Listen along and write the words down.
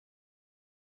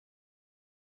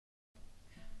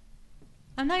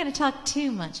I'm not going to talk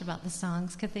too much about the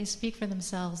songs because they speak for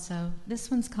themselves. So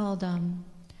this one's called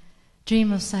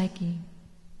Dream of Psyche.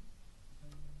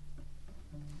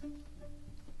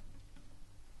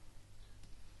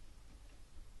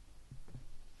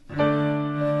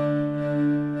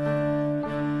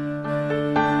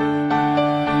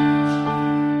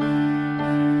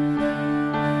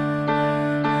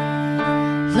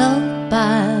 Lulled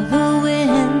by the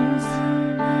winds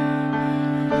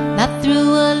that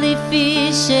through a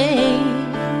leafy shade,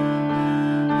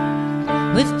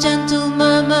 with gentle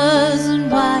murmurs and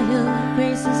wild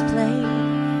graces played,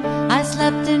 I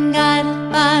slept and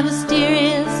guided by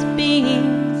mysterious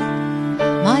beings.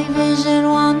 My vision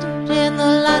wandered in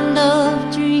the land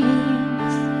of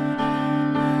dreams.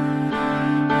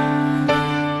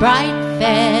 Bright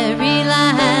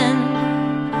fairyland,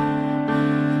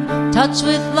 touched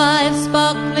with life's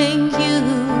sparkling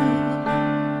hue.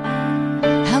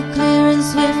 How clear and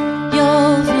swift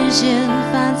your vision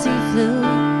fancy flew.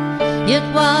 Yet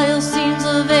while scenes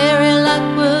of very luck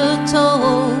were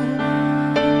told,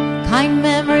 kind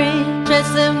memory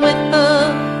dressed them with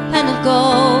a pen of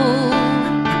gold.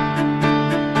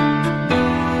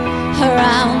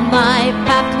 Around my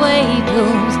pathway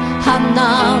blooms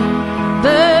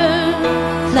unnumbered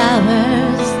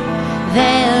flowers,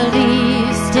 their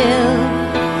leaves still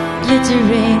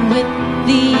glittering with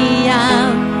the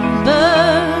amber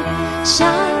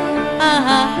showers.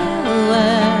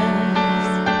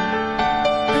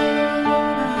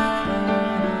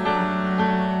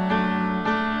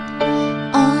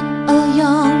 On a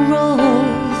young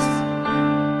rose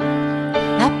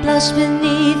that blushed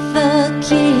beneath the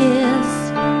kiss,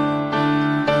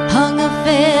 hung a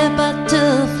fair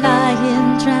butterfly in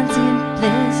transient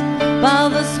bliss, while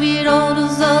the sweet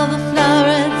odors of a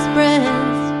floret's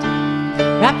breast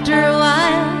wrapped her a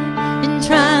while,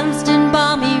 entranced in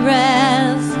balmy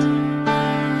rest.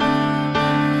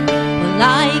 While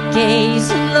I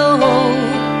gazed low,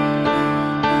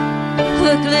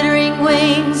 her glittering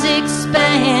wings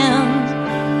expand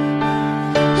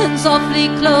and softly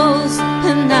close,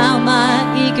 and now my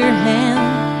eager hand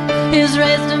is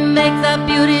raised to make that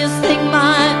beauteous thing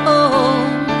my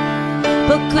own.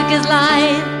 But quick as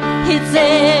light, its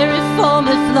airy form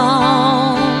had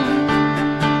flown.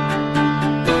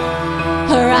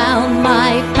 Around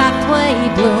my pathway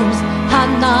blooms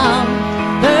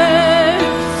unnumbered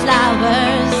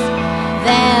flowers,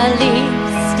 their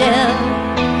leaves still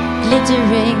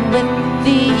glittering with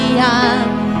the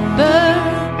amber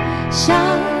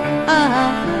showers.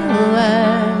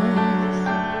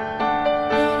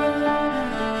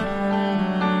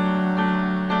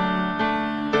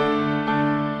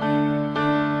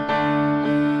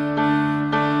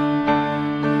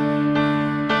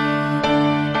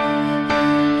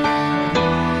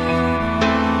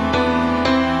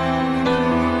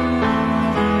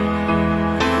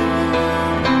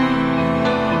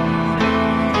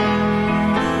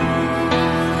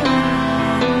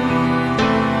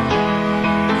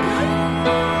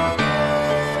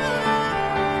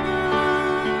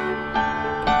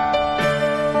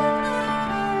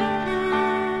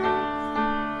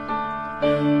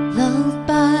 Lulled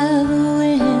by the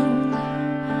wind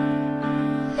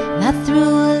that through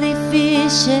a leafy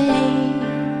shade,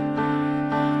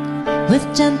 with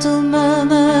gentle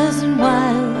murmurs and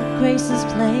wild graces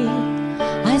played,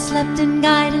 I slept and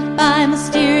guided by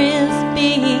mysterious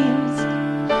beams.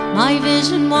 My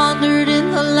vision wandered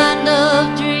in the land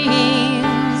of dreams.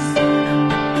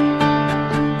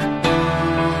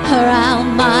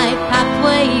 Around my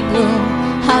pathway bloom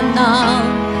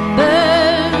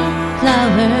unnumbered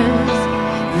flowers,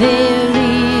 their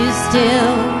leaves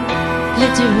still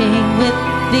glittering with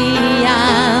the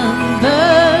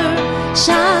amber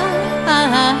showers.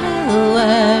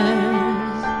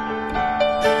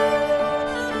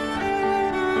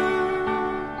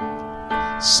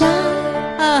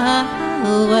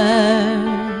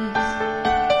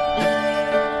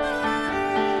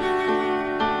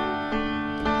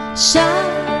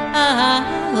 Showers.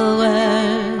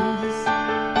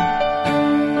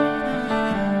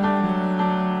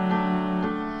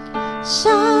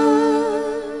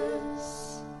 Showers.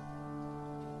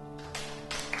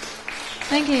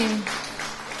 Thank you.